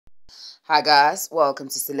Hi guys, welcome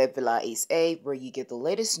to Celeb Villa Ace A, where you get the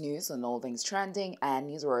latest news on all things trending and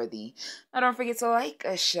newsworthy. Now don't forget to like,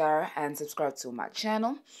 share, and subscribe to my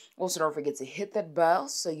channel. Also don't forget to hit that bell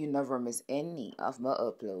so you never miss any of my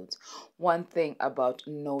uploads. One thing about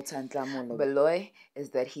Nota and Beloy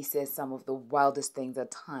is that he says some of the wildest things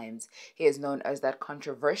at times. He is known as that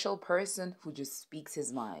controversial person who just speaks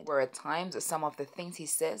his mind, where at times some of the things he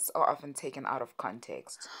says are often taken out of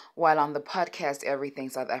context. While on the podcast Everything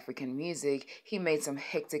South African Music, he made some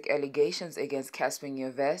hectic allegations against Cassper,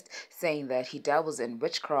 saying that he dabbles in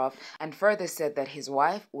witchcraft, and further said that his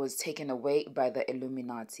wife was taken away by the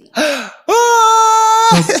Illuminati. I'm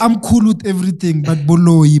cool with everything, but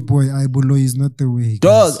Boloi, boy, Boloi is not the way.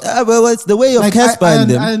 Dog, well, it's the way of like, Cassper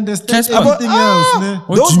and them. I understand everything else. Ne?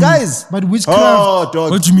 Those guys. But witchcraft. Oh,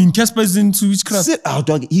 dog. What do you mean? Cassper is into witchcraft? Oh,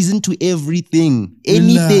 dog, he's into everything.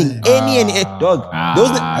 Anything. Any. Dog.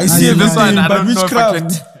 I see everything, but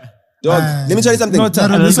witchcraft. Dog, let me tell you something.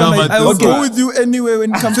 I will go with you anyway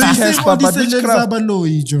when it comes to Cassper, but witchcraft.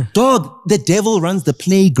 Dog, the devil runs the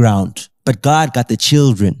playground, but God got the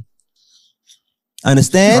children.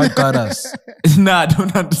 Understand? God got us. Nah, I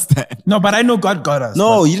don't understand. No, but I know God got us.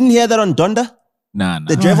 No, you didn't hear that on Donda? Nah.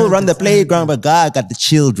 The devil run the playground, but God got the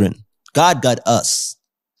children. God got us.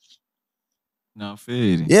 No,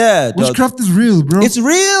 fair. Yeah, dog. Witchcraft is real, bro. It's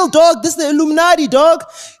real, dog. This is the Illuminati, dog.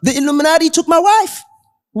 The Illuminati took my wife.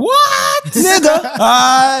 What? Nigga.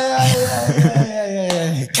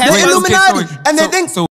 The Illuminati. And they think...